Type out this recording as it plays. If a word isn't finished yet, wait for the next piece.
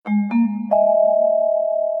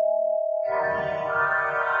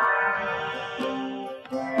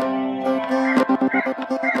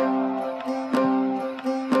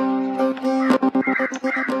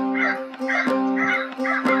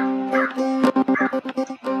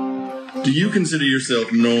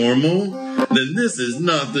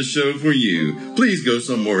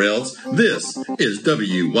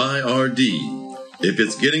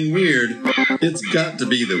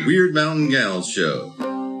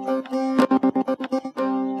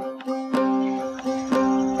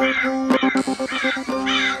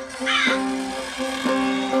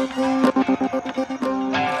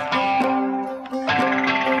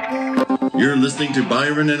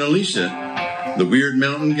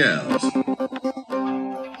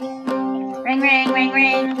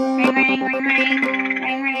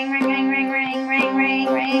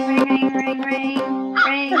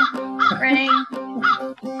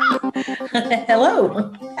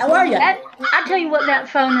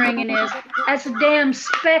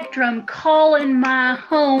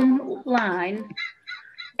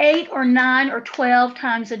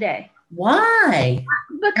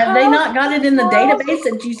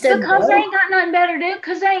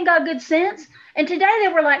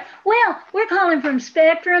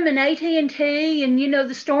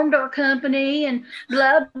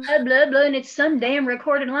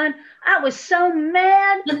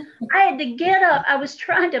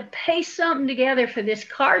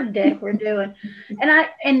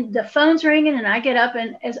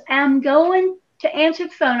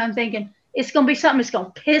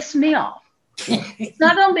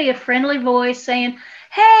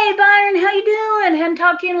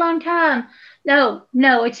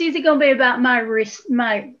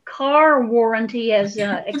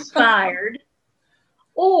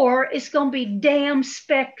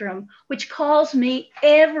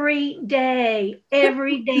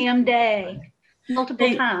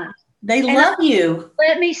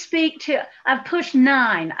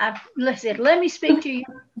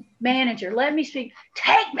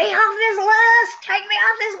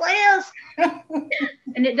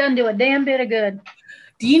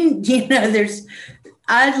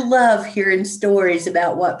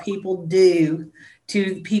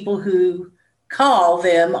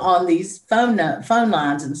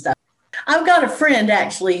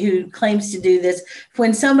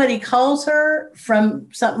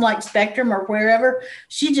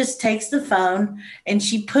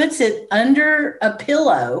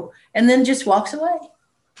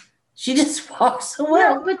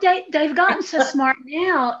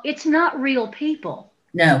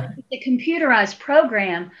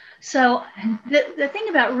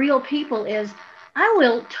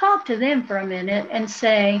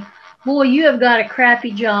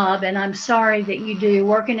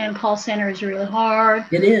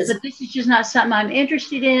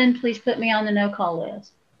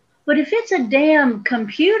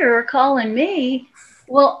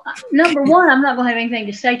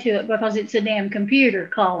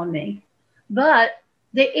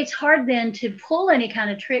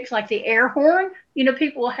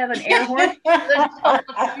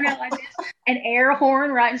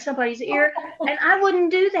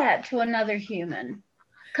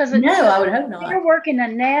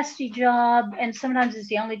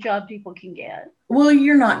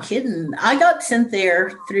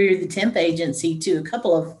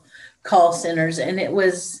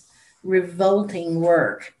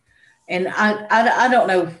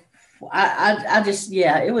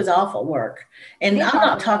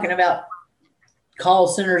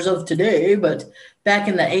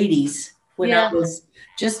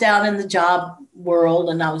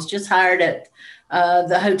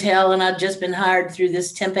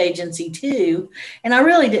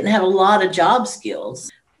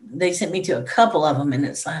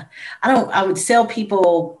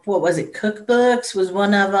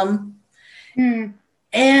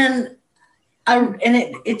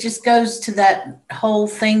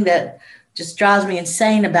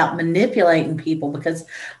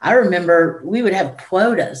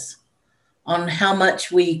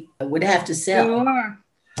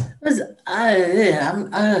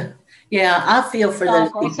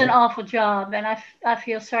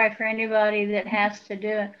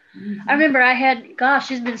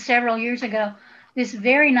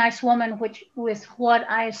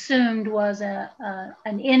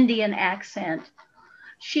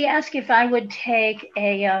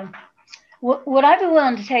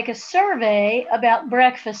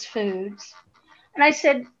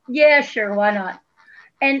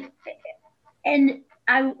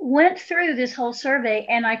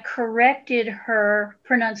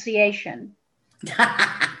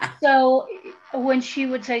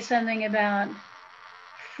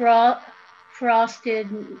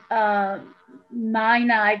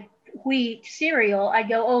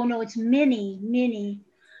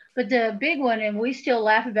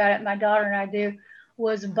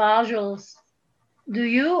was Bajel's.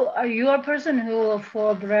 Are you a person who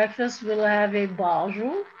for breakfast will have a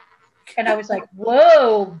Bajel? And I was like,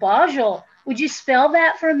 whoa, Bajel, would you spell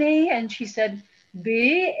that for me? And she said,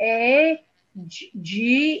 Bagel. And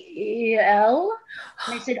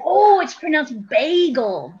I said, oh, it's pronounced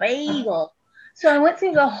bagel, bagel. So I went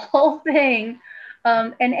through the whole thing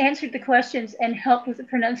and answered the questions and helped with the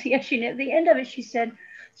pronunciation. At the end of it, she said,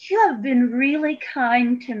 you have been really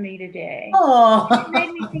kind to me today. Oh. It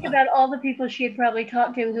made me think about all the people she had probably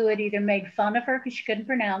talked to who had either made fun of her because she couldn't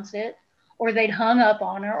pronounce it, or they'd hung up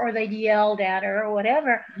on her, or they'd yelled at her, or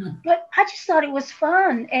whatever. But I just thought it was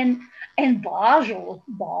fun. And Bajel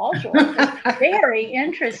was very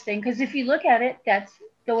interesting because if you look at it, that's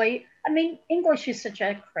the way. I mean, English is such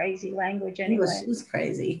a crazy language anyway. English is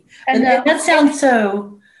crazy, and that sounds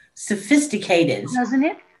so sophisticated, doesn't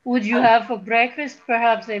it? Would you have for breakfast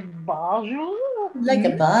perhaps a Bajel? Like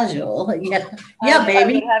a Bajel, yeah, baby. I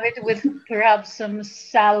would have it with perhaps some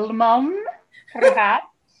salmon, perhaps.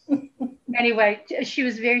 Anyway, she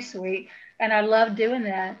was very sweet, and I loved doing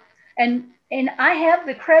that. And I have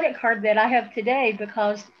the credit card that I have today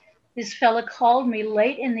because this fella called me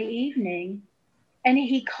late in the evening, and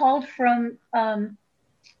he called from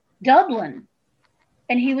Dublin,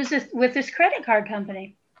 and he was with this credit card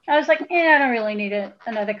company. I was like, I don't really need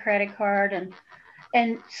another credit card.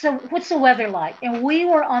 And so what's the weather like? And we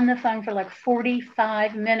were on the phone for like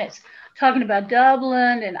 45 minutes talking about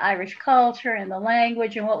Dublin and Irish culture and the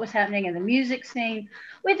language and what was happening in the music scene.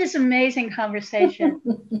 We had this amazing conversation.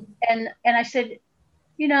 and I said,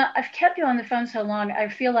 I've kept you on the phone so long. I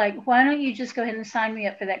feel like, why don't you just go ahead and sign me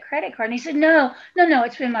up for that credit card? And he said, no,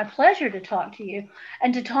 it's been my pleasure to talk to you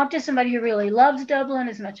and to talk to somebody who really loves Dublin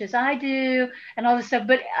as much as I do and all this stuff.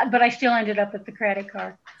 But I still ended up with the credit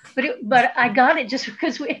card. But I got it just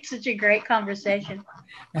because we had such a great conversation.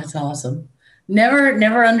 That's awesome.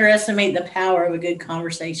 Never underestimate the power of a good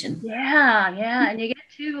conversation. Yeah. And you get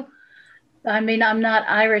to, I mean, I'm not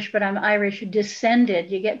Irish, but I'm Irish descended.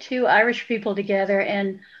 You get two Irish people together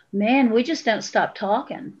and man, we just don't stop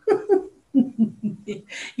talking.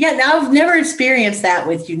 Yeah, now I've never experienced that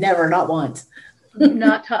with you. Never, not once.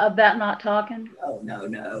 About not talking? Oh,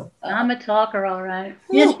 no. I'm a talker, all right.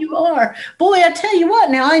 Yes, you are. Boy, I tell you what,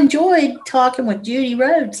 now I enjoyed talking with Judy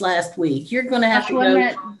Rhodes last week. You're going to have to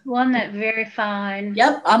go. One that very fine.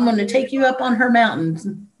 Yep, I'm going to take you up on her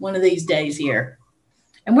mountain one of these days here.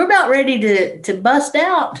 And we're about ready to bust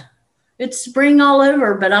out. It's spring all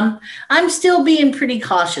over, but I'm still being pretty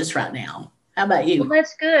cautious right now. How about you? Well,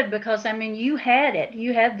 that's good because I mean you had it.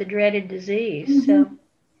 You had the dreaded disease. Mm-hmm.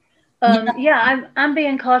 So I'm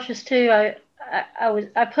being cautious too.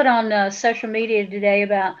 I put on social media today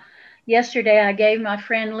about yesterday I gave my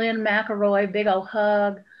friend Lynn McElroy a big old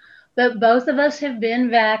hug. But both of us have been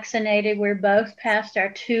vaccinated. We're both past our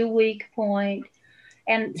 2-week point.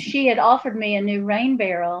 And she had offered me a new rain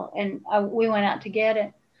barrel, and we went out to get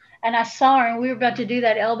it. And I saw her, and we were about to do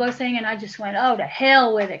that elbow thing, and I just went, oh, to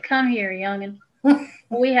hell with it. Come here, youngin'.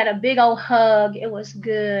 We had a big old hug. It was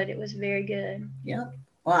good. It was very good. Yep.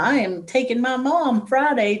 Well, I am taking my mom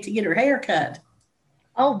Friday to get her hair cut.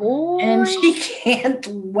 Oh, boy. And she can't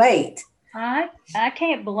wait. I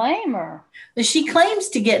can't blame her. She claims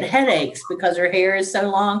to get headaches because her hair is so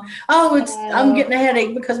long. Oh, I'm getting a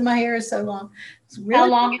headache because my hair is so long. Really how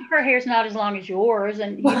long? Her hair's not as long as yours,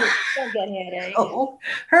 and you don't get headaches. Oh,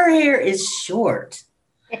 her hair is short,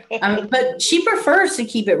 but she prefers to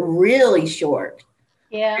keep it really short.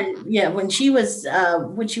 Yeah. And, yeah. When she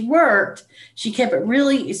worked, she kept it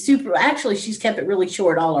really super. Actually, she's kept it really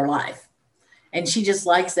short all her life. And she just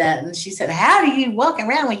likes that. And she said, how do you walk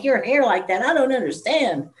around with your hair like that? I don't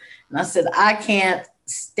understand. And I said, I can't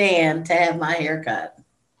stand to have my hair cut.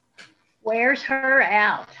 Wears her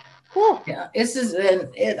out. Whew. Yeah,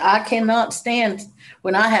 I cannot stand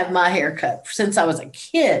when I have my hair cut. Since I was a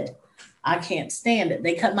kid, I can't stand it.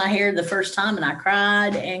 They cut my hair the first time and I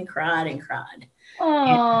cried and cried and cried.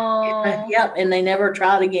 Oh. Yep, and they never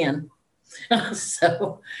tried again.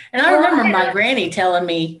 So, and I remember my granny telling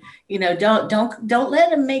me, don't let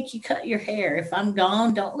them make you cut your hair. If I'm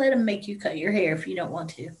gone, don't let them make you cut your hair if you don't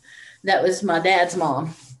want to. That was my dad's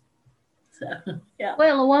mom. So, yeah.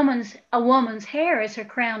 Well, a woman's hair is her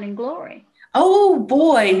crowning glory. Oh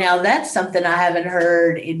boy, now that's something I haven't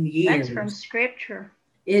heard in years. That's from scripture.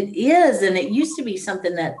 It is, and it used to be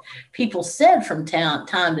something that people said from time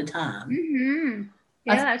to time. Mm-hmm.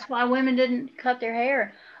 Yeah, that's why women didn't cut their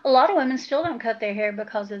hair. A lot of women still don't cut their hair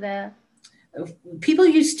because of that. People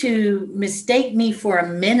used to mistake me for a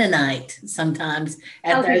Mennonite sometimes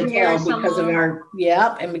at the hotel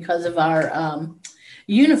because of our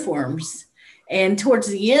uniforms. And towards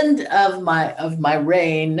the end of my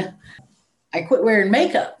reign, I quit wearing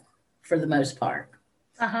makeup for the most part.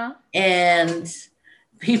 Uh-huh. And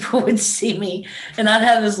people would see me and I'd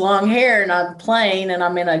have this long hair and I'm plain and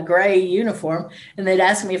I'm in a gray uniform and they'd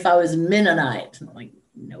ask me if I was Mennonite. And I'm like,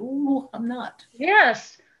 no, I'm not.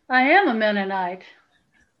 Yes, I am a Mennonite.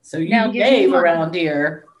 So you behave around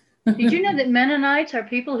here. Did you know that Mennonites are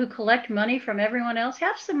people who collect money from everyone else?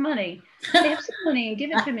 Have some money. Have some money and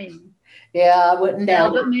give it to me. Yeah, I wouldn't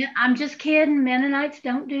doubt it. But I'm just kidding. Mennonites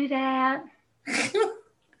don't do that.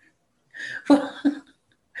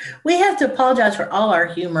 We have to apologize for all our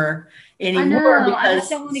humor anymore because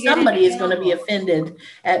somebody is going to be offended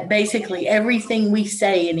at basically everything we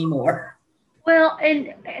say anymore. Well,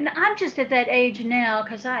 and I'm just at that age now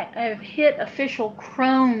because I've hit official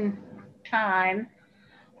crone time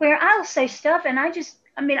where I'll say stuff and I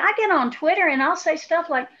get on Twitter and I'll say stuff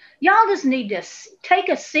like, y'all just need to take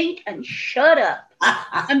a seat and shut up.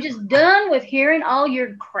 I'm just done with hearing all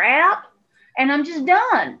your crap and I'm just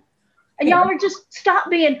done. And y'all are just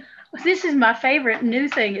stop being, this is my favorite new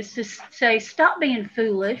thing is to say, stop being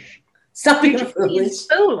foolish. Stop being foolish.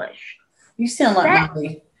 Foolish. You sound like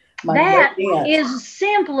that is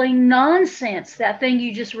simply nonsense, that thing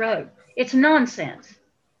you just wrote. It's nonsense.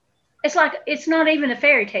 It's like, it's not even a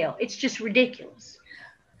fairy tale. It's just ridiculous.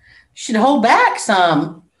 You should hold back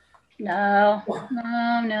some. No.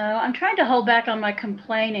 I'm trying to hold back on my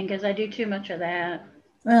complaining because I do too much of that.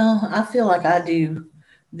 Well, I feel like I do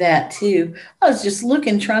that too. I was just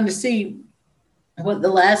trying to see what the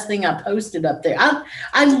last thing I posted up there.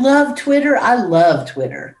 I love Twitter.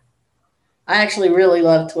 I actually really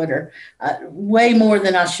love Twitter, way more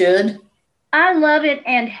than I should. I love it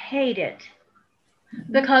and hate it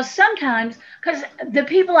because sometimes, because the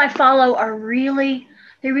people I follow are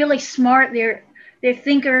they're really smart. They're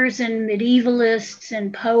thinkers and medievalists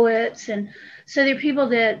and poets, and so they're people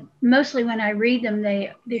that mostly when I read them,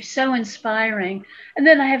 they're so inspiring. And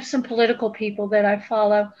then I have some political people that I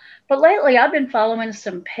follow. But lately I've been following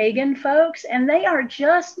some pagan folks, and they are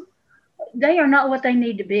not what they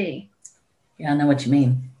need to be. Yeah, I know what you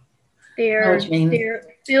mean. They're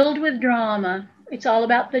filled with drama. It's all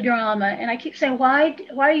about the drama. And I keep saying, why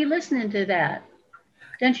are you listening to that?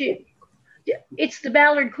 Don't you? It's the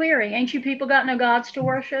Ballard query. Ain't you people got no gods to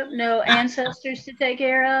worship? No ancestors to take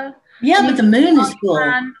care of? Yeah, but the moon is full.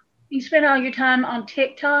 You spend all your time on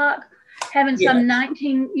TikTok having some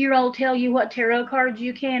 19-year-old tell you what tarot cards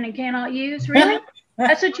you can and cannot use. Really?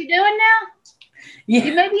 That's what you're doing now?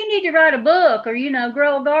 Yeah. Maybe you need to write a book or,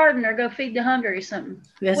 grow a garden or go feed the hungry or something.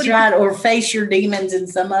 That's right. Or face your demons in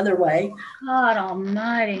some other way. God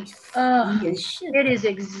almighty. Oh, it is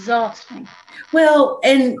exhausting. Well,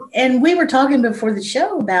 and we were talking before the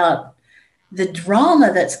show about the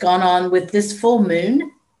drama that's gone on with this full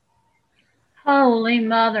moon. Holy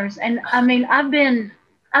mothers. And I've been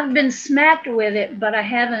smacked with it, but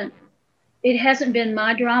it hasn't been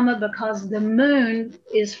my drama because the moon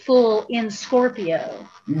is full in Scorpio,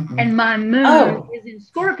 and my moon is in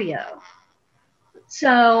Scorpio.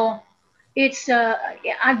 So it's,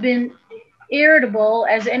 I've been irritable,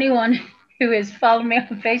 as anyone who has followed me on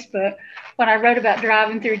Facebook, when I wrote about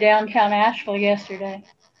driving through downtown Asheville yesterday,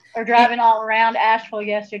 or driving all around Asheville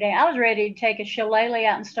yesterday. I was ready to take a shillelagh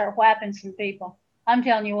out and start whapping some people. I'm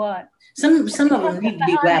telling you what. Some of them need to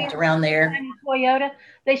be whapped around there. Tiny Toyota.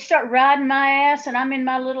 They start riding my ass, and I'm in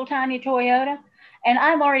my little tiny Toyota, and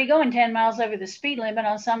I'm already going 10 miles over the speed limit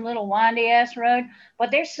on some little windy ass road.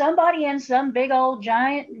 But there's somebody in some big old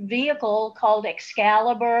giant vehicle called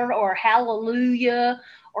Excalibur or Hallelujah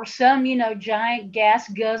or some, giant gas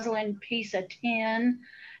guzzling piece of tin,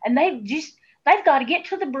 and they've got to get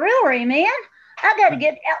to the brewery, man. I got to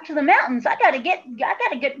get out to the mountains. I got to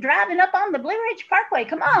get driving up on the Blue Ridge Parkway.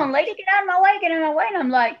 Come on, lady, get out of my way, get out of my way. And I'm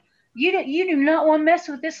like, you do not want to mess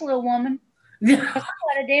with this little woman. I've got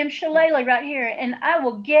a damn shillelagh right here, and I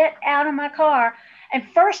will get out of my car. And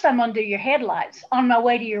first I'm going to do your headlights on my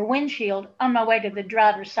way to your windshield, on my way to the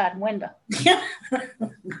driver's side window.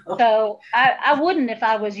 So I wouldn't if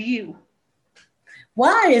I was you.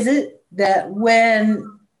 Why is it that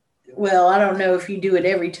well, I don't know if you do it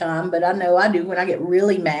every time, but I know I do when I get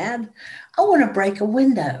really mad, I want to break a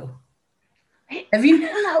window. Have you?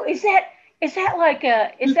 No, is that like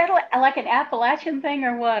an Appalachian thing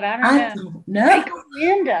or what? I don't know. Break a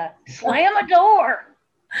window, slam a door.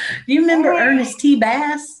 Do you remember Ernest T.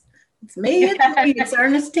 Bass? It's me. It's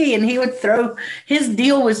Ernest T. And his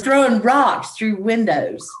deal was throwing rocks through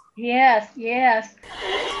windows. Yes.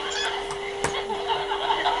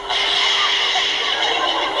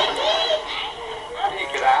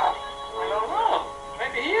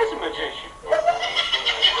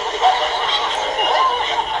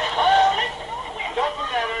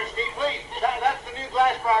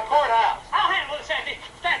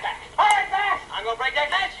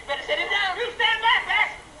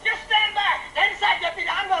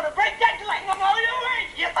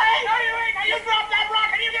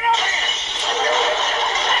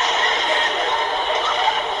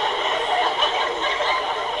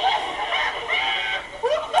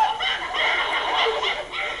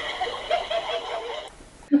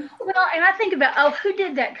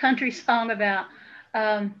 did that country song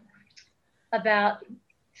um, about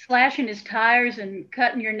slashing his tires and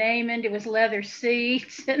cutting your name into his leather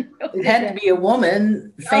seats. And It had to be a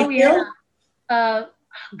woman. oh Faith yeah. Hill?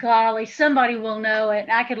 Golly, somebody will know it.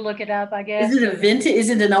 I could look it up, I guess. Is it a vintage? Is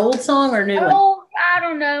it an old song or a new one? Oh, I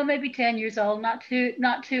don't know, maybe 10 years old, not too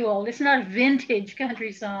old. It's not a vintage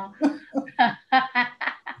country song.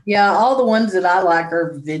 Yeah, all the ones that I like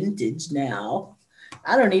are vintage now.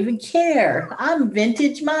 I don't even care. I'm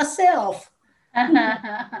vintage myself.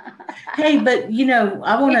 Hey, but you know,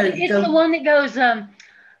 I want to It's the one that goes,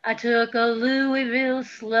 I took a Louisville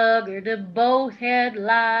Slugger to both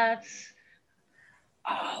headlights.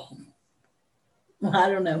 Oh, well, I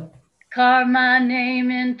don't know. Carved my name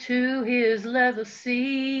into his leather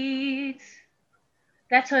seats.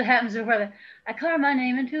 That's what happens with brother. I carved my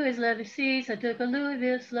name into his leather seats. I took a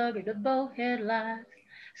Louisville Slugger to both headlights.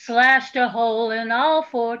 Slashed a hole in all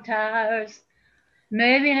 4 tires.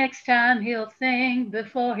 Maybe next time he'll think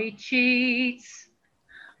before he cheats.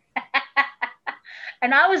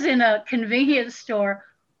 And I was in a convenience store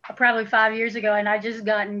probably 5 years ago, and I just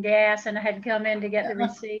gotten gas, and I had come in to get the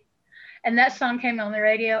receipt. And that song came on the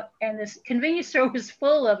radio, and this convenience store was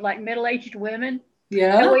full of like middle-aged women.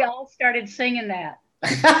 Yeah. And we all started singing that.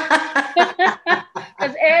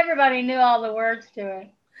 Because everybody knew all the words to it.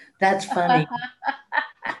 That's funny.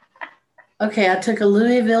 Okay, I took a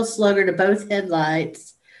Louisville Slugger to both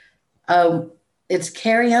headlights. It's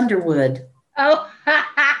Carrie Underwood. Oh.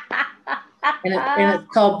 And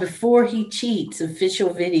it's called Before He Cheats,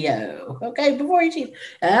 official video. Okay, Before He Cheats.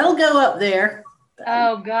 That'll go up there.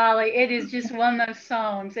 Oh, golly. It is just one of those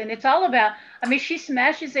songs. And it's all about, I mean, she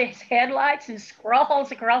smashes his headlights and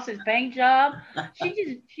scrawls across his paint job.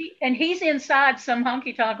 And he's inside some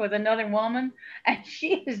honky tonk with another woman. And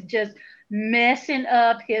she is just messing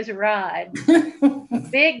up his ride.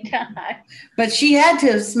 Big time. But she had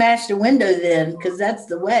to have smashed a window then, because that's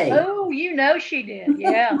the way. Oh, you know she did.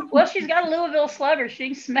 Yeah. Well, she's got a Louisville Slugger. She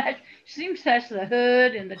can smash the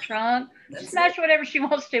hood and the trunk. She smash whatever she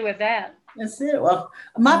wants to with that. That's it. Well,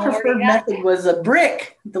 my preferred method was a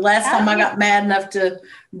brick. The last time I got mad enough to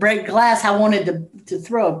break glass, I wanted to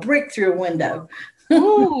throw a brick through a window.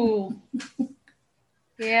 Ooh.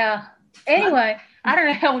 Yeah. Anyway, I don't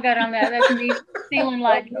know how we got on that. That's me feeling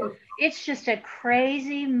like it's just a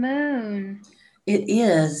crazy moon. It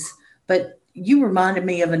is. But you reminded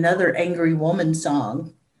me of another Angry Woman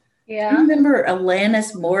song. Yeah. Do you remember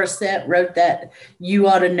Alanis Morissette wrote that You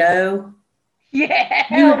Ought to Know?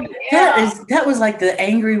 Yeah, that was like the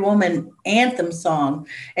Angry Woman anthem song.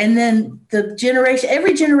 And then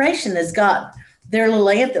every generation has got their little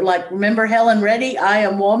anthem. Like, remember Helen Reddy, I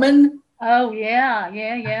Am Woman? Oh,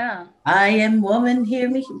 yeah. I am woman, hear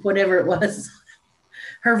me, whatever it was.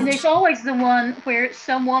 And there's always the one where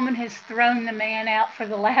some woman has thrown the man out for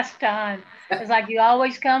the last time. It's like, you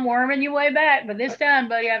always come worming your way back, but this time,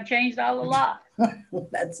 buddy, I've changed all the locks.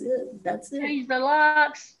 That's it. Changed the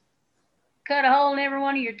locks. Cut a hole in every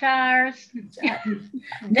one of your tires.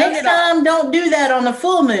 Next time, don't do that on a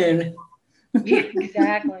full moon. Yeah,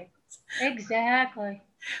 exactly.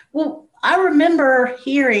 Well, I remember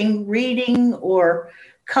hearing, reading, or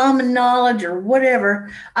common knowledge or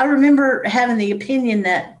whatever. I remember having the opinion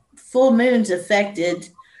that full moons affected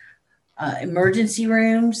emergency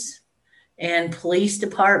rooms and police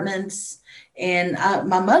departments. And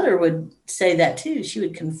my mother would say that too. She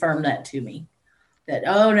would confirm that to me. That,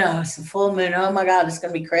 oh no, it's a full moon. Oh my God, it's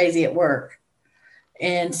going to be crazy at work.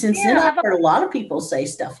 And since then, I've heard a lot of people say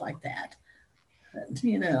stuff like that. But,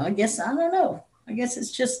 I guess, I don't know. I guess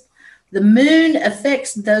it's just the moon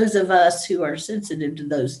affects those of us who are sensitive to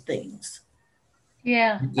those things.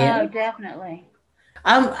 Yeah. Oh, definitely.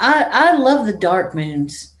 I love the dark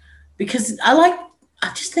moons because I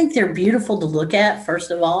just think they're beautiful to look at,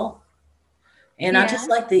 first of all. And I just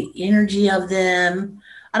like the energy of them.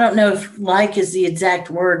 I don't know if like is the exact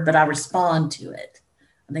word, but I respond to it.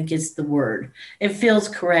 I think it's the word. It feels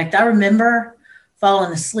correct. I remember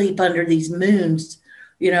falling asleep under these moons,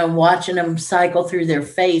 watching them cycle through their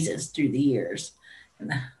phases through the years.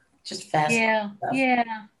 And just fascinating stuff.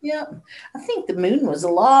 Yeah. I think the moon was a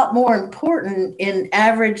lot more important in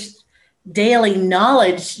average daily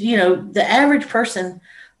knowledge. The average person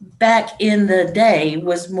back in the day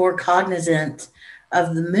was more cognizant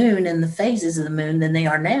of the moon and the phases of the moon than they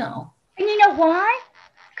are now. And you know why?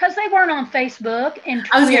 Because they weren't on Facebook and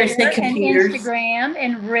Twitter and Instagram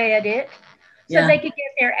and Reddit. So they could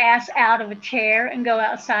get their ass out of a chair and go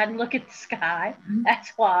outside and look at the sky.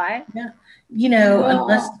 That's why. Yeah.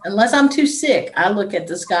 Unless I'm too sick, I look at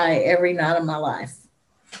the sky every night of my life.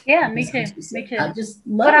 Yeah, me too. Me too. I just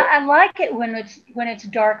love But it. I like it when it's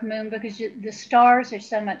dark moon because the stars are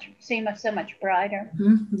seem so much brighter.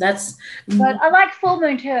 That's But I like full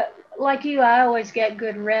moon too. Like you, I always get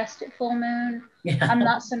good rest at full moon. yeah. I'm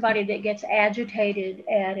not somebody that gets agitated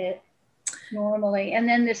at it normally. And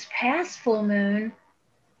then this past full moon,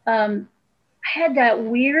 I had that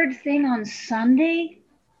weird thing on Sunday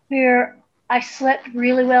where I slept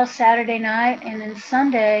really well Saturday night, and then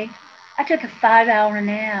Sunday I took a 5 hour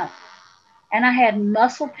nap, and I had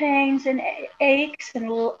muscle pains and aches and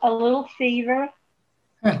a little fever,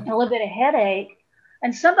 a little bit of headache.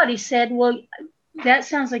 And somebody said, "Well, that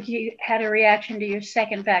sounds like you had a reaction to your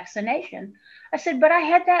second vaccination." I said, "But I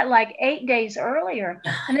had that like 8 days earlier."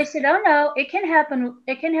 And they said, "Oh no, it can happen.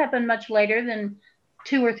 It can happen much later than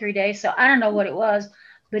 2 or 3 days." So I don't know what it was,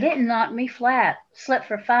 but it knocked me flat. Slept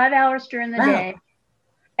for 5 hours during the Wow. day,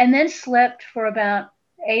 and then slept for about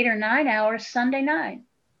 8 or 9 hours Sunday night.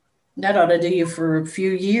 That ought to do you for a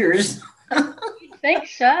few years. Think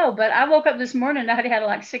so, but I woke up this morning and I had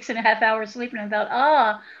like 6.5 hours sleep, and I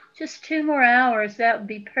thought, just 2 more hours, that would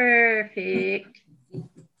be perfect.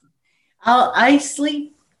 I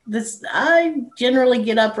sleep this. I generally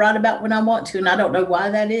get up right about when I want to, and I don't know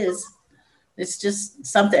why that is. It's just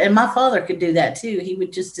something. And my father could do that too. He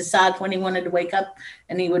would just decide when he wanted to wake up,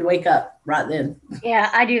 and he would wake up right then.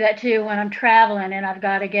 Yeah, I do that too when I'm traveling and I've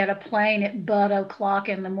got to get a plane at but o'clock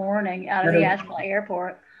in the morning out of the Asheville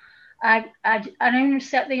airport. I don't even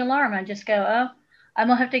set the alarm. I just go, oh, I'm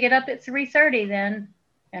gonna have to get up at 3:30 then,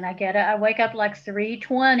 and I wake up like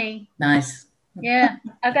 3:20. Nice. Yeah,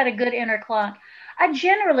 I've got a good inner clock. I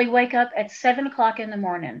generally wake up at 7 o'clock in the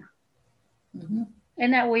morning. Mm-hmm.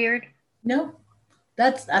 Isn't that weird? No,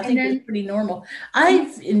 I think it's pretty normal. I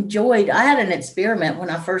had an experiment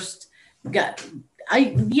when I first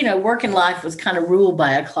working life was kind of ruled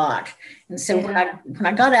by a clock. And so when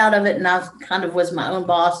I got out of it and I kind of was my own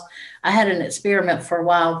boss, I had an experiment for a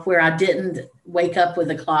while where I didn't wake up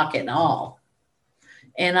with a clock at all.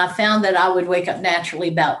 And I found that I would wake up naturally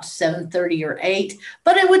about 7:30 or 8,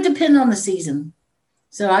 but it would depend on the season.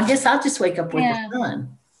 So I guess I'll just wake up with the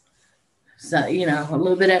sun. So, a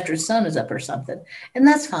little bit after the sun is up or something. And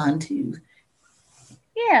that's fine too.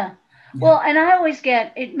 Yeah. Well, and I always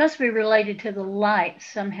it must be related to the light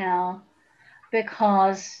somehow,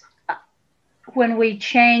 because when we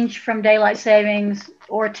change from daylight savings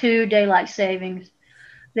or to daylight savings,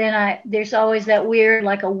 then there's always that weird,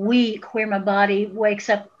 like a week where my body wakes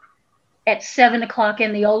up at 7 o'clock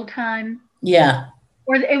in the old time. Yeah.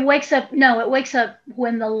 Or it wakes up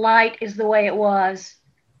when the light is the way it was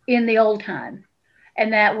in the old time.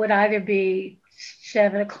 And that would either be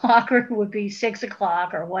 7 o'clock or it would be 6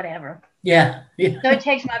 o'clock or whatever. Yeah. So it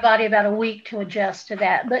takes my body about a week to adjust to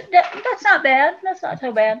that. But that's not bad. That's not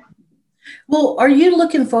so bad. Well, are you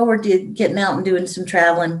looking forward to getting out and doing some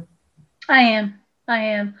traveling? I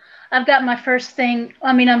am. I've got my first thing.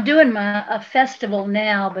 I mean, I'm doing a festival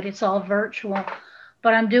now, but it's all virtual.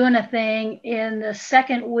 But I'm doing a thing in the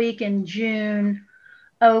second week in June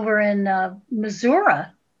over in Missouri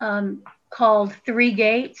called Three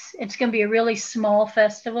Gates. It's going to be a really small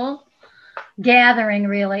festival, gathering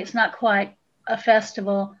really. It's not quite a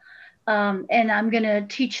festival. And I'm going to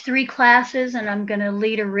teach 3 classes, and I'm going to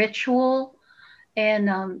lead a ritual. And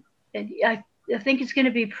I think it's going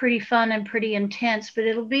to be pretty fun and pretty intense, but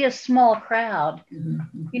it'll be a small crowd.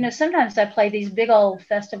 Mm-hmm. Sometimes I play these big old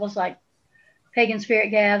festivals like Pagan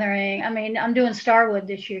Spirit Gathering. I mean, I'm doing Starwood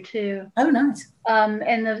this year too. Oh, nice.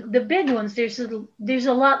 And the big ones, there's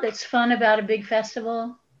a lot that's fun about a big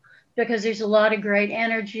festival, because there's a lot of great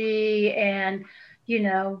energy, and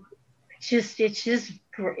it's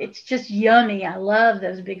just yummy. I love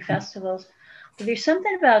those big festivals. But there's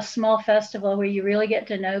something about a small festival where you really get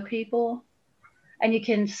to know people, and you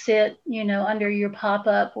can sit, under your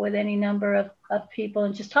pop-up with any number of people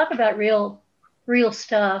and just talk about real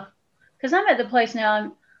stuff. Because I'm at the place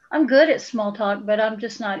now, I'm good at small talk, but I'm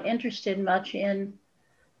just not interested much in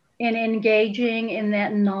engaging in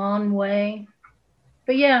that non-way.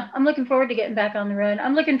 But yeah, I'm looking forward to getting back on the road.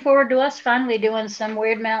 I'm looking forward to us finally doing some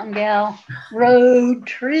Wyrd Mountain Gal road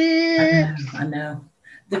trips. I know.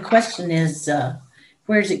 The question is,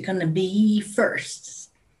 where's it going to be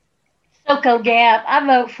first? Soco Gap. I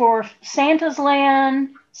vote for Santa's Land,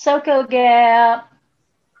 Soco Gap,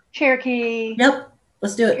 Cherokee. Yep.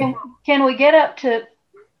 Let's do it. Can we get up to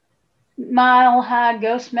Mile High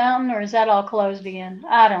Ghost Mountain, or is that all closed again?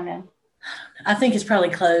 I don't know. I think it's probably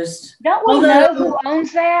closed. Don't we know who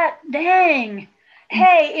owns that? Dang.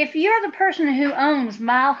 Hey, if you're the person who owns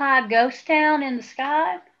Mile High Ghost Town in the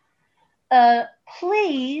sky,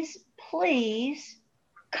 please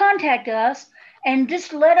contact us and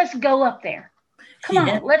just let us go up there. Come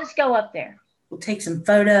Yeah. on, let us go up there. We'll take some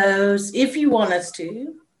photos if you want us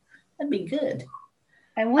to. That'd be good.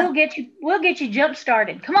 And we'll get you jump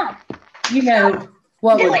started. Come on. You know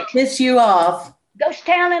what Do would it. piss you off? Ghost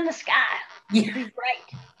town in the sky. Yeah. It'd be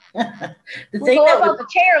great. The We'll thing go that up on would, the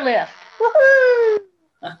chairlift.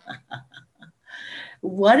 Woohoo!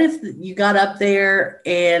 what if you got up there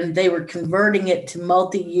and they were converting it to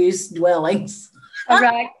multi-use dwellings? All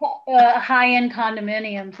right. High-end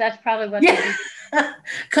condominiums. That's probably what they do.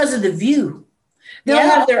 Because of the view. They'll Yeah.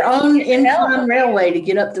 have their own incline Hell. railway to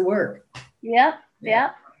get up to work. Yeah.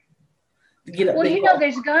 To get up Well, Big you know, Hole.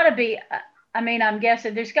 there's got to be, I'm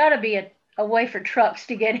guessing there's got to be a way for trucks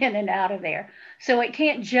to get in and out of there. So it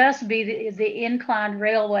can't just be the inclined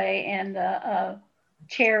railway and the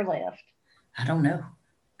chairlift. I don't know.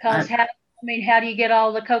 Because how do you get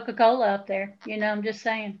all the Coca-Cola up there? You know, I'm just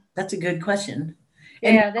saying. That's a good question.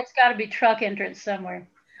 And Yeah, there's got to be truck entrance somewhere.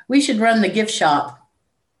 we should run the gift shop.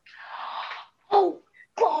 Oh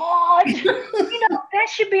God! You know, that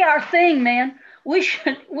should be our thing, man. We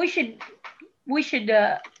should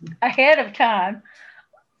ahead of time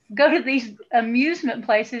go to these amusement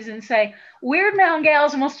places and say, Weird Mountain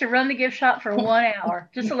Gals wants to run the gift shop for 1 hour.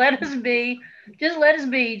 Just let us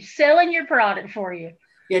be selling your product for you.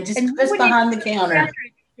 Yeah, just put us behind the counter.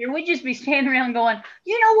 We'd just be standing around going,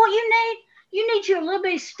 you know what you need? You need your little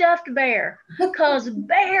bitty stuffed bear, because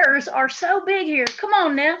bears are so big here. Come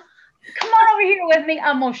on now. Come on over here with me.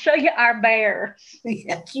 I'm going to show you our bears.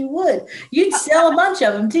 Yes, you would. You'd sell a bunch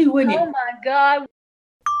of them too, wouldn't you? Oh my God.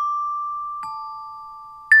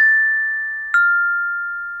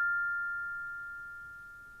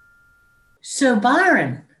 So,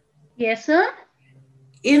 Byron, Yes, sir?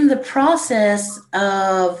 in the process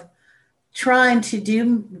of trying to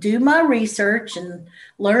do my research and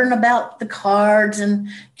learn about the cards and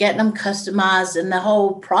getting them customized and the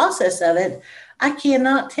whole process of it, I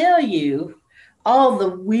cannot tell you all the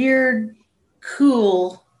weird,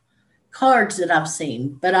 cool cards that I've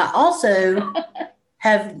seen. But I also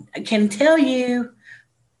can tell you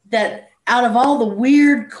that out of all the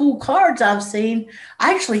weird, cool cards I've seen,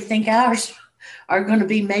 I actually think ours are going to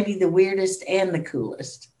be maybe the weirdest and the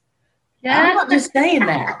coolest. I'm not just saying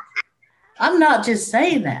that. I'm not just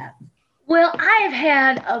saying that. Well, I have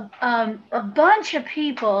had a bunch of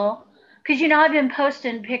people, because, you know, I've been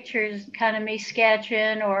posting pictures, kind of me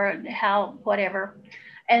sketching or whatever.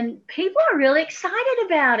 And people are really excited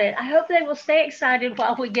about it. I hope they will stay excited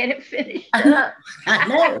while we get it finished up. I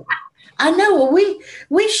know. Well,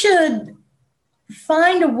 we should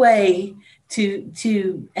find a way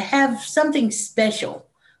to have something special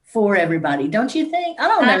for everybody. Don't you think? I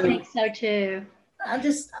don't know. I think so too. I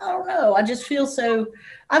don't know.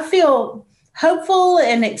 I feel hopeful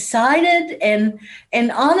and excited, and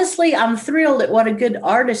honestly, I'm thrilled at what a good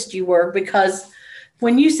artist you were, because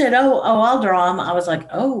when you said, oh, I'll draw them, I was like,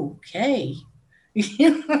 oh, okay. I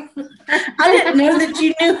didn't know that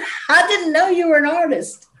you knew. I didn't know you were an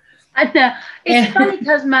artist. I know. It's funny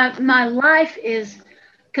because my life is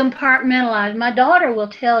compartmentalized. My daughter will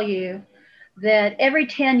tell you that every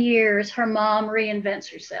 10 years her mom reinvents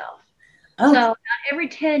herself. Oh. So every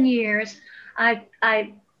 10 years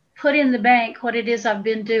I put in the bank what it is I've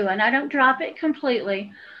been doing. I don't drop it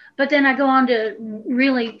completely, but then I go on to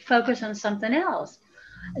really focus on something else.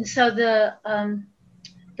 And so the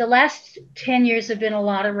last 10 years have been a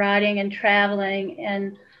lot of writing and traveling,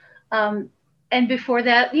 and before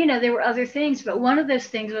that, you know, there were other things, but one of those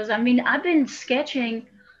things was, I've been sketching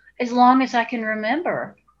as long as I can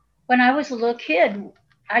remember. When I was a little kid,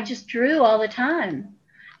 I just drew all the time.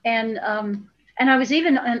 And I was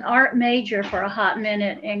even an art major for a hot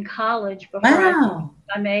minute in college before I finished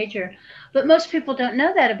my major. But most people don't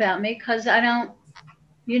know that about me, because I don't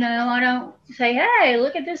say, hey,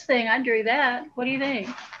 look at this thing. I drew that. What do you think?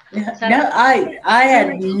 So, no, I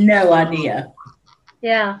had no idea.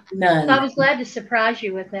 Yeah. None. So I was glad to surprise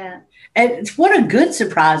you with that. And what a good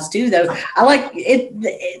surprise too, though. I like it.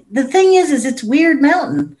 The thing is it's Wyrd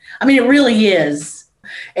Mountain. I mean, it really is.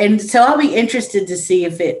 And so I'll be interested to see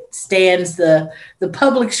if it stands the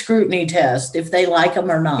public scrutiny test, if they like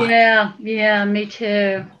them or not. Yeah, me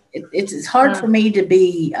too. It's hard for me to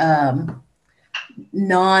be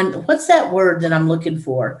what's that word that I'm looking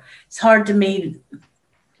for? It's hard to me to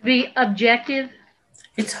be objective.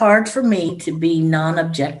 It's hard for me to be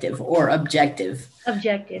non-objective or objective.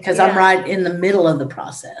 Objective. Because I'm right in the middle of the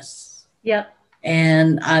process. Yep.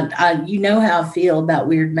 And I you know how I feel about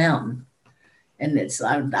Wyrd Mountain. And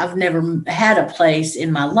I've never had a place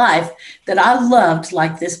in my life that I loved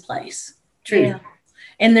like this place. True. Yeah.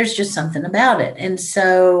 And there's just something about it. And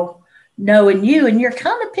so knowing you, and you're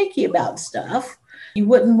kind of picky about stuff. You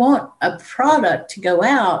wouldn't want a product to go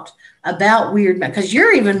out about Wyrd Mountain because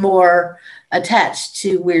you're even more attached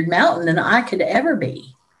to Wyrd Mountain than I could ever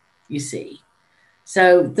be, you see.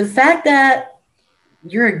 So the fact that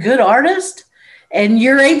you're a good artist and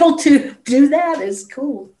you're able to do that is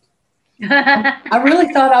cool. I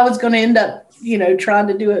really thought I was going to end up, trying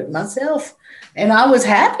to do it myself. And I was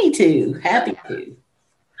happy to.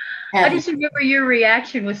 I just remember your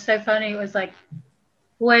reaction was so funny. It was like,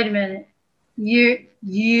 wait a minute.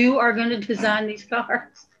 You are going to design these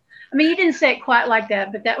cars. I mean, you didn't say it quite like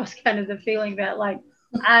that, but that was kind of the feeling about like,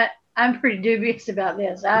 I'm pretty dubious about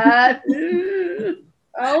this. I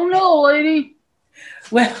don't know, lady.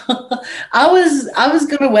 Well, I was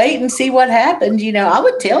going to wait and see what happened. I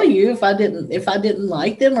would tell you if I didn't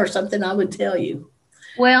like them or something. I would tell you.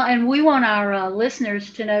 Well, and we want our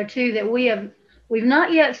listeners to know too that we've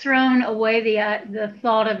not yet thrown away the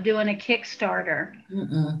thought of doing a Kickstarter,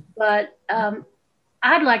 but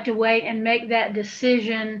I'd like to wait and make that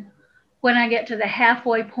decision when I get to the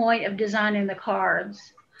halfway point of designing the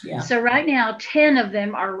cards. Yeah. So right now, 10 of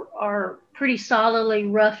them are pretty solidly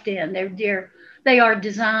roughed in. They are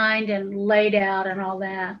designed and laid out and all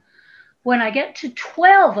that. When I get to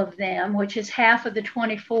 12 of them, which is half of the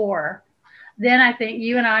 24, then I think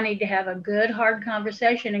you and I need to have a good hard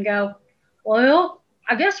conversation and go, well,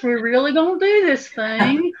 I guess we're really going to do this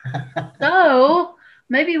thing. So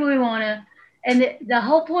maybe we want to. And the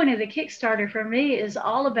whole point of the Kickstarter for me is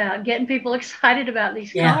all about getting people excited about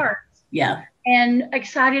these cards. Yeah. And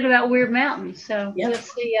excited about Wyrd Mountain. So Yep.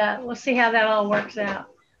 we'll see how that all works out.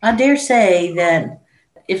 I dare say that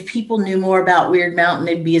if people knew more about Wyrd Mountain,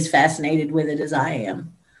 they'd be as fascinated with it as I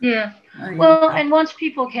am. Yeah. Well, and once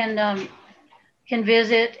people can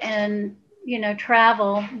visit and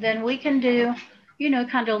travel, then we can do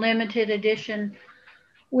kind of limited edition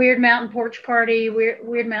Wyrd Mountain porch party,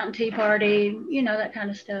 Wyrd Mountain tea party, that kind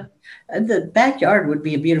of stuff. The backyard would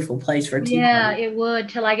be a beautiful place for a tea party. Yeah, it would,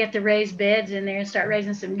 till I get the raised beds in there and start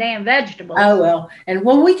raising some damn vegetables. Oh, well. And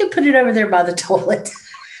we could put it over there by the toilet.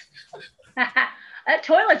 That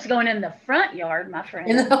toilet's going in the front yard, my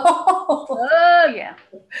friend. Oh, yeah.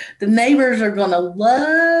 The neighbors are going to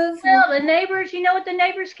love. Well, the neighbors, you know what the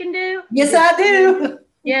neighbors can do? Yes, I do.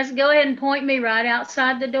 Yes, go ahead and point me right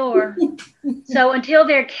outside the door. So until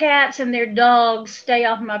their cats and their dogs stay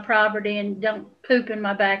off my property and don't poop in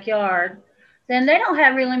my backyard, then they don't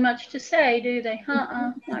have really much to say, do they?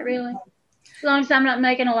 Not really. As long as I'm not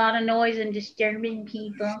making a lot of noise and disturbing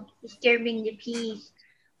people, disturbing the peace.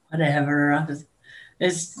 Whatever.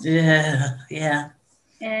 Yeah.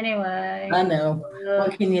 Anyway. I know.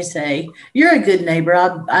 What can you say? You're a good neighbor.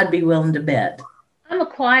 I'd be willing to bet. I'm a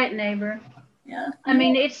quiet neighbor. Yeah. I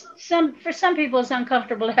mean, for some people it's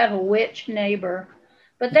uncomfortable to have a witch neighbor,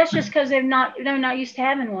 but that's just because they're not used to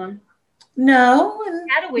having one. No. If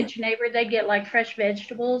I had a witch neighbor, they'd get like fresh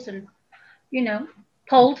vegetables and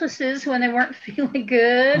poultices when they weren't feeling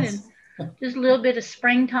good, and just a little bit of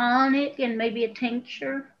spring tonic and maybe a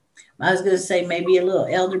tincture. I was going to say maybe a little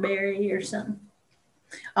elderberry or something.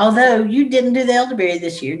 Although you didn't do the elderberry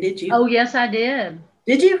this year, did you? Oh, yes, I did.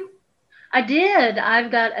 Did you? I did. I've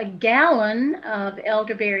got a gallon of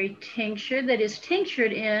elderberry tincture that is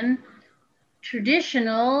tinctured in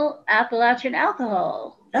traditional Appalachian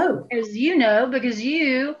alcohol. Oh. As you know, because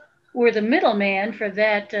you were the middleman for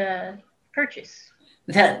that purchase.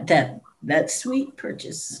 That sweet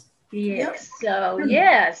purchase. Yes. Yep. So,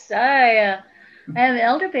 yes, I have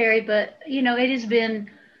elderberry, but, it has been,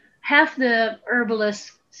 half the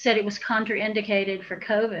herbalists said it was contraindicated for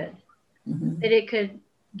COVID, that it could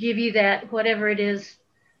give you that, whatever it is,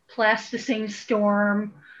 plasticine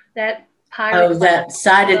storm, that pirate. Oh, that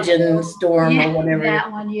cytogen storm or whatever. That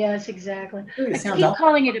one, yes, exactly. Ooh, I keep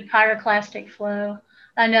calling it a pyroclastic flow.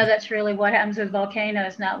 I know that's really what happens with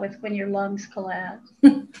volcanoes, not with when your lungs collapse.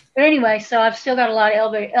 But anyway, so I've still got a lot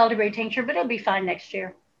of elderberry tincture, but it'll be fine next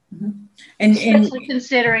year. And especially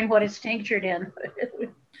considering what it's tinctured in.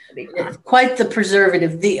 Quite the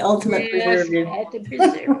preservative, the ultimate preservative. Quite the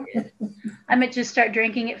preservative. I might just start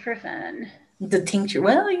drinking it for fun. The tincture.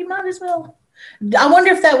 Well, you might as well. I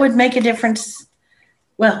wonder if that would make a difference.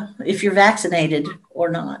 Well, if you're vaccinated or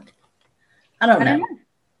not. I don't know.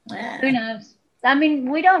 Who knows? I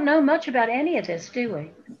mean, we don't know much about any of this, do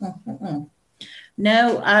we?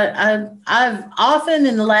 No, I've often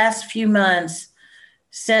in the last few months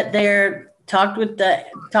sat there, talked with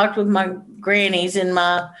my grannies in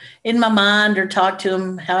my mind, or talked to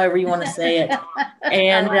them, however you want to say it.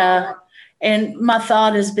 And my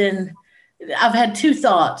thought has been, I've had two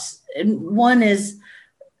thoughts. And one is,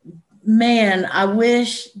 man, I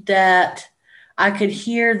wish that I could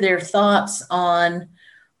hear their thoughts on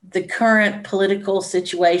the current political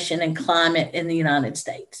situation and climate in the United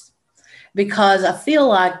States, because I feel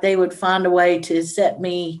like they would find a way to set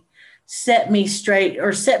me straight,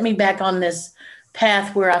 or set me back on this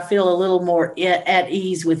path where I feel a little more at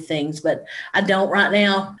ease with things, but I don't right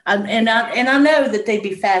now. And I know that they'd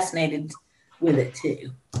be fascinated with it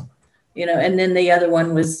too, And then the other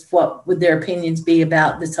one was, what would their opinions be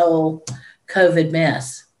about this whole COVID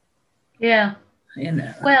mess? Yeah.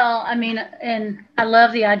 Well, I mean, and I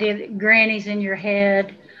love the idea that Granny's in your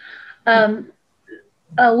head.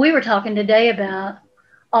 We were talking today about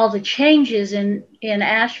all the changes in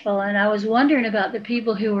Asheville, and I was wondering about the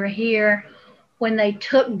people who were here when they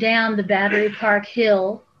took down the Battery Park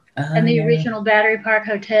Hill and the original Battery Park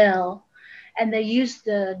Hotel, and they used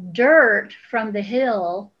the dirt from the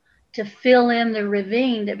hill to fill in the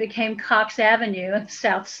ravine that became Cox Avenue and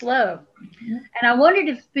South Slope. Mm-hmm. And I wondered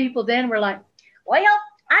if people then were like, well,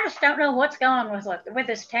 I just don't know what's going on with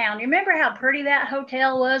this town. You remember how pretty that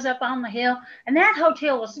hotel was up on the hill? And that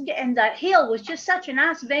hill was just such a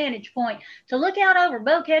nice vantage point to look out over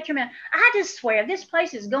Bow Catcher Mountain. I just swear this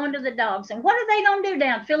place is going to the dogs. And what are they going to do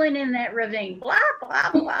down filling in that ravine? Blah,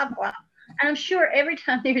 blah, blah, blah. And I'm sure every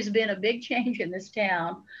time there's been a big change in this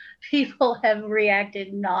town, people have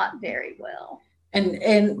reacted not very well.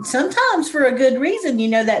 And sometimes for a good reason,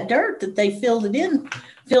 that dirt that they filled in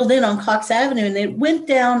on Cox Avenue, and it went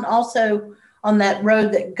down also on that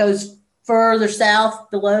road that goes further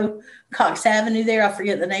south below Cox Avenue there. I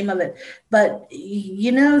forget the name of it, but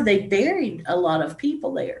they buried a lot of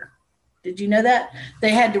people there. Did you know that?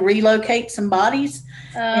 They had to relocate some bodies,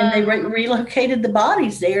 and they relocated the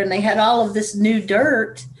bodies there, and they had all of this new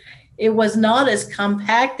dirt. It was not as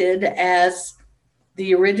compacted as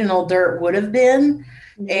the original dirt would have been.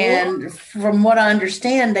 Yeah. And from what I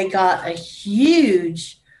understand, they got a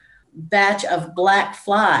huge batch of black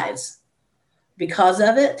flies because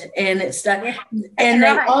of it. And it's stuck. And they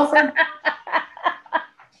offered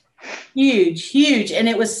huge. And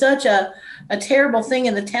it was such a terrible thing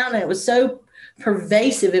in the town. And it was so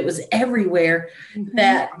pervasive. It was everywhere,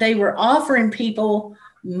 that they were offering people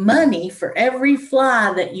money for every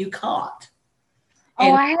fly that you caught.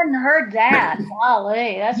 I hadn't heard that.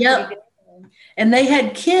 Golly, that's pretty good. And they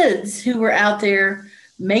had kids who were out there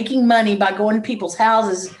making money by going to people's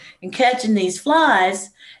houses and catching these flies,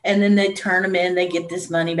 and then they turn them in, they get this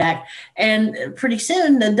money back. And pretty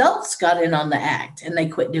soon the adults got in on the act and they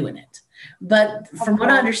quit doing it. But from what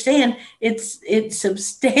I understand, it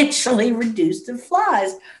substantially reduced the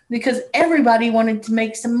flies, because everybody wanted to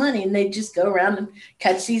make some money, and they'd just go around and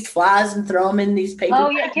catch these flies and throw them in these paper bags. Oh,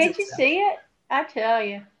 yeah, can't you see it? I tell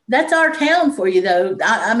you. That's our town for you, though.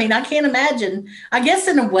 I mean, I can't imagine. I guess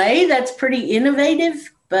in a way that's pretty innovative,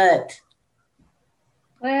 but.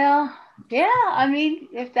 Well, yeah, I mean,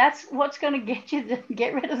 if that's what's going to get you to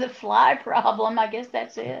get rid of the fly problem, I guess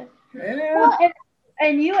that's it. Yeah. Well,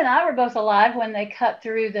 and you and I were both alive when they cut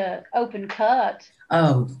through the open cut.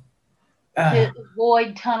 To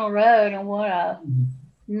avoid Tunnel Road, and what a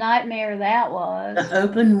nightmare that was. The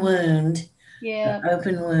open wound. Yeah. The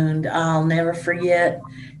open wound. I'll never forget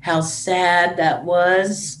how sad that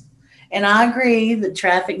was. And I agree that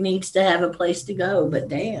traffic needs to have a place to go, but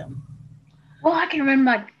damn. Well, I can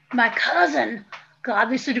remember my cousin. God,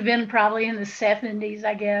 this would have been probably in the 70s,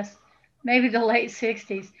 I guess. Maybe the late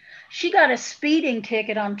 60s. She got a speeding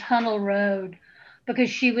ticket on Tunnel Road because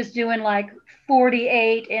she was doing like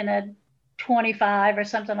 48 in a 25 or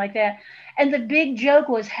something like that. And the big joke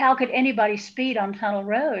was, how could anybody speed on Tunnel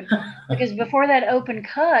Road? Because before that open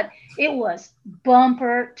cut, it was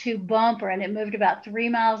bumper to bumper, and it moved about 3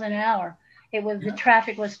 miles an hour. The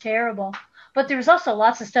traffic was terrible. But there was also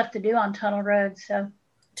lots of stuff to do on Tunnel Road. So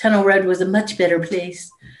Tunnel Road was a much better place.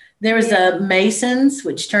 There was a Mason's,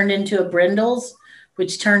 which turned into a Brindle's,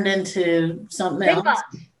 which turned into something else.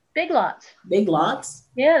 Big Lots. Big Lots?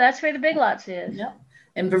 Yeah, that's where the Big Lots is. Yep.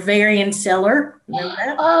 And Bavarian Cellar. Remember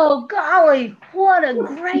that? Oh, golly, what a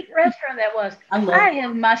great restaurant that was. I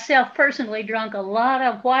have myself personally drunk a lot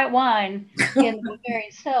of white wine in the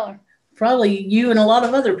Bavarian Cellar. Probably you and a lot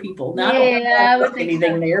of other people. Now, I would think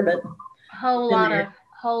anything there, but a whole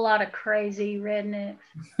lot of crazy rednecks.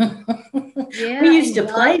 Yeah, we used to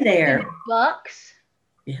play there. Bucks.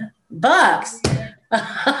 Yeah, Bucks.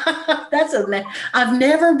 That's I've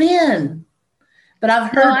never been. But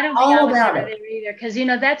I've heard I don't think all about it either, because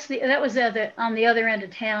that was on the other end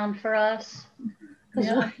of town for us,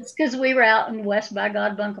 because we were out in West by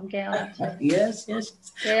God Buncombe County. So. Yes.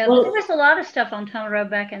 Yeah, well, there was a lot of stuff on Tunnel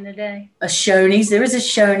Road back in the day. A Shoney's, there was a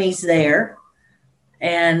Shoney's there,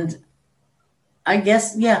 and I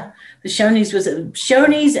guess the Shoney's was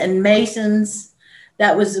Shoney's and Mason's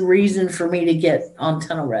that was the reason for me to get on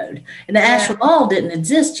Tunnel Road. And the Yeah. Asheville Mall didn't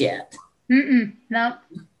exist yet. No.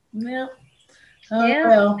 Yeah. Oh, Yeah,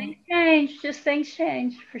 well. things change. Just things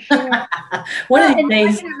change for sure. One of And these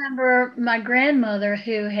I days, can remember my grandmother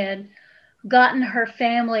who had gotten her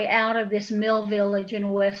family out of this mill village in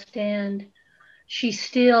West End. She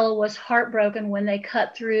still was heartbroken when they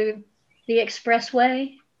cut through the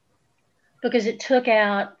expressway because it took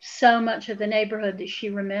out so much of the neighborhood that she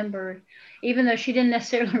remembered, even though she didn't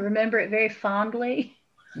necessarily remember it very fondly.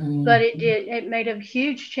 But it did. It made a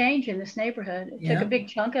huge change in this neighborhood. It took a big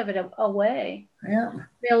chunk of it away. Yeah.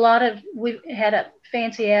 We had a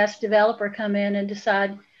fancy ass developer come in and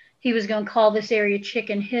decide he was going to call this area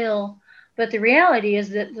Chicken Hill. But the reality is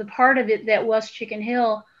that the part of it that was Chicken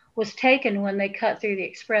Hill was taken when they cut through the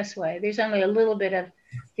expressway. There's only a little bit of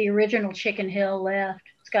the original Chicken Hill left.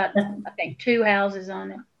 It's got, I think, 2 houses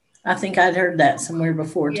on it. I think I'd heard that somewhere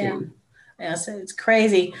before too. Yeah, so it's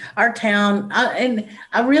crazy. Our town, and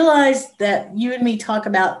I realized that you and me talk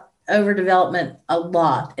about overdevelopment a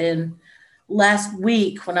lot. And last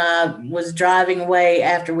week when I was driving away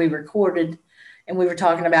after we recorded, and we were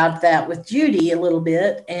talking about that with Judy a little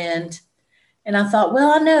bit, and I thought,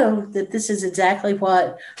 well, I know that this is exactly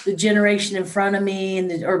what the generation in front of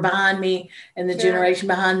me or behind me and the generation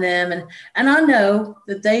behind them. And I know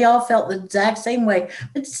that they all felt the exact same way.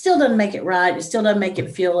 It still doesn't make it right. It still doesn't make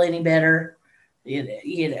it feel any better.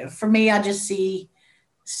 You know, for me, I just see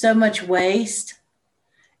so much waste.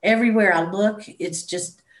 Everywhere I look, it's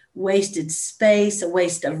just wasted space, a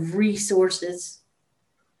waste of resources.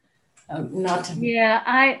 Yeah,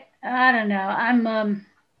 I don't know.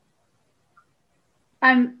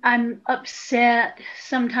 I'm upset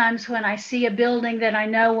sometimes when I see a building that I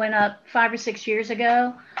know went up 5 or 6 years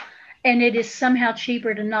ago, and it is somehow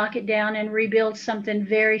cheaper to knock it down and rebuild something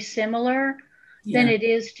very similar than it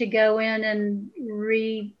is to go in and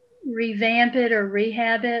revamp it or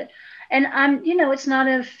rehab it. And it's not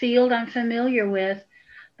a field I'm familiar with,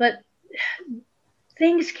 but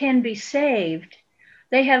things can be saved.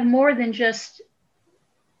 They have more than just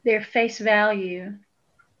their face value,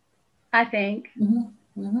 I think.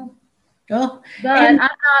 Oh,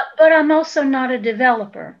 but I'm also not a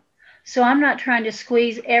developer. So I'm not trying to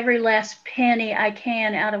squeeze every last penny I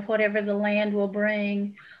can out of whatever the land will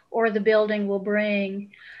bring or the building will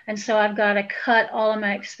bring. And so I've got to cut all of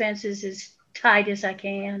my expenses as tight as I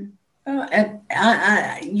can.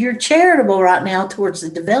 You're charitable right now towards the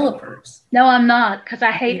developers. No, I'm not, because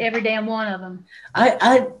I hate every damn one of them.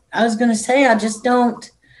 I was going to say, I just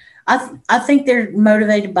don't. I think they're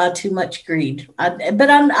motivated by too much greed.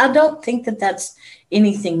 I don't think that that's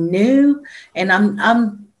anything new, and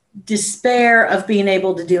I'm despair of being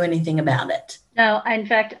able to do anything about it. No, in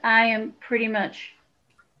fact, I'm pretty much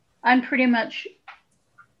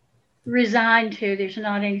resigned to. There's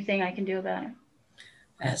not anything I can do about it.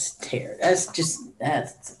 That's terrible.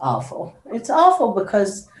 That's awful. It's awful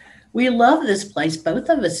because we love this place. Both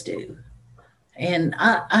of us do. And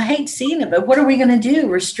I hate seeing it, but what are we going to do?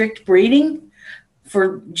 Restrict breeding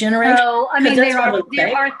for generations? No, I mean,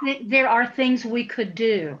 there are things we could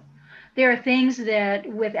do. There are things that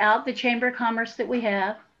without the Chamber of Commerce that we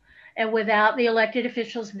have and without the elected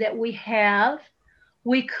officials that we have,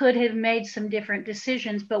 we could have made some different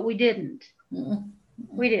decisions, but we didn't.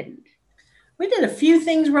 We didn't. We did a few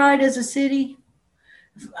things right as a city,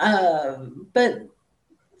 but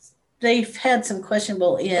they've had some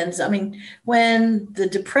questionable ends. I mean, when the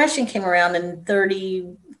Depression came around in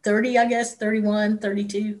 30, I guess, 31,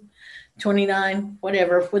 32, 29,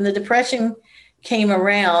 whatever, when the Depression came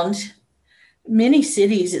around, many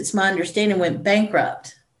cities, it's my understanding, went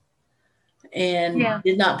bankrupt and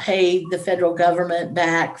did not pay the federal government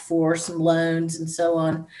back for some loans and so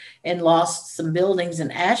on, and lost some buildings.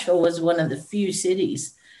 And Asheville was one of the few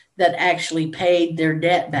cities that actually paid their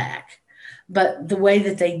debt back. But the way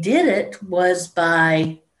that they did it was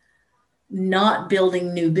by not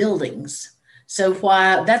building new buildings. So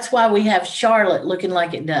that's why we have Charlotte looking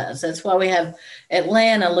like it does. That's why we have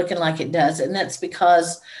Atlanta looking like it does. And that's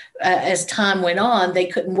because as time went on, they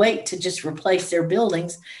couldn't wait to just replace their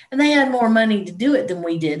buildings, and they had more money to do it than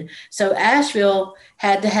we did. So Asheville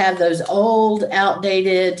had to have those old,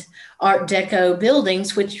 outdated Art Deco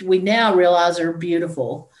buildings, which we now realize are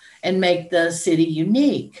beautiful and make the city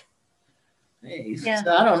unique. Yeah.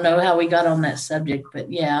 So I don't know how we got on that subject,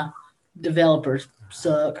 but yeah, developers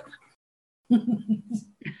suck.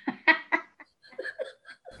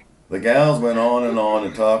 The gals went on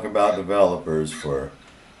and talk about developers for,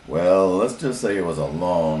 well, let's just say it was a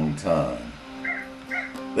long time.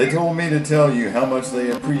 They told me to tell you how much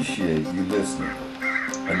they appreciate you listening,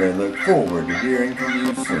 and they look forward to hearing from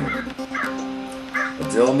you soon.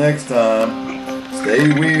 Until next time,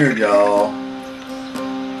 stay weird, y'all.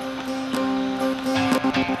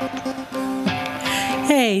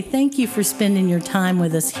 Hey, thank you for spending your time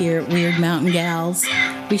with us here at Weird Mountain Gals.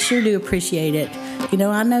 We sure do appreciate it. You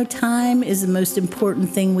know, I know time is the most important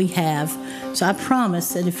thing we have, so I promise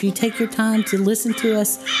that if you take your time to listen to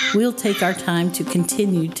us, we'll take our time to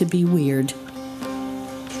continue to be weird.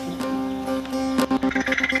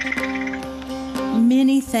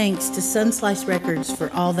 Many thanks to Sunslice Records for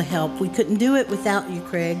all the help. We couldn't do it without you,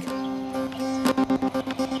 Craig.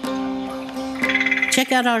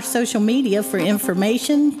 Check out our social media for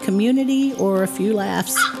information, community, or a few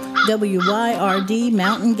laughs. WYRD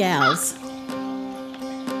Mountain Gals.